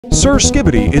Sir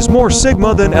Skibbity is more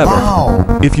Sigma than ever.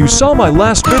 Wow. If you saw my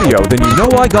last video, then you know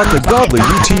I got the godly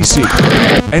UTC.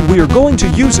 And we are going to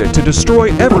use it to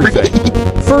destroy everything.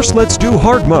 First, let's do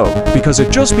hard mode, because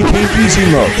it just became easy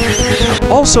mode.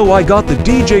 Also, I got the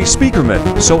DJ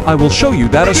Speakerman, so I will show you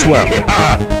that as well.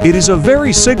 It is a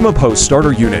very Sigma post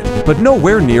starter unit, but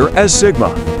nowhere near as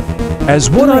Sigma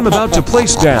as what I'm about to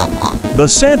place down. The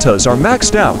Santas are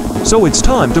maxed out, so it's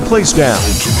time to place down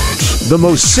the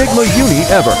most Sigma uni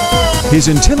ever. His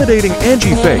intimidating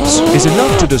Angie face is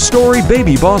enough to destroy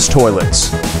baby boss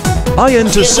toilets. I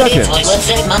enter second.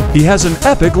 He has an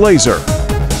epic laser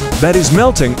that is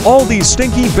melting all these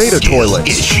stinky beta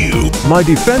toilets. My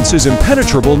defense is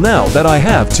impenetrable now that I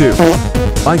have two.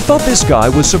 I thought this guy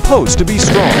was supposed to be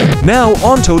strong. Now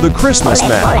onto the Christmas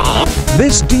man.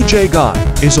 This DJ guy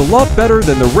is a lot better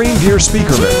than the reindeer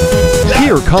speakerman.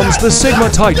 Here comes the Sigma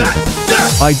Titan.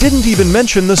 I didn't even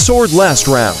mention the sword last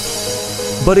round,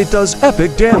 but it does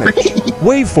epic damage.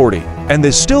 Wave 40, and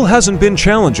this still hasn't been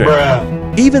challenging.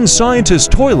 Even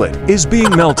Scientist Toilet is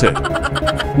being melted.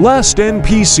 Last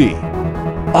NPC.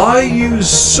 I use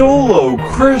solo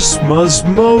Christmas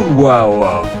mode.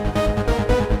 Wow.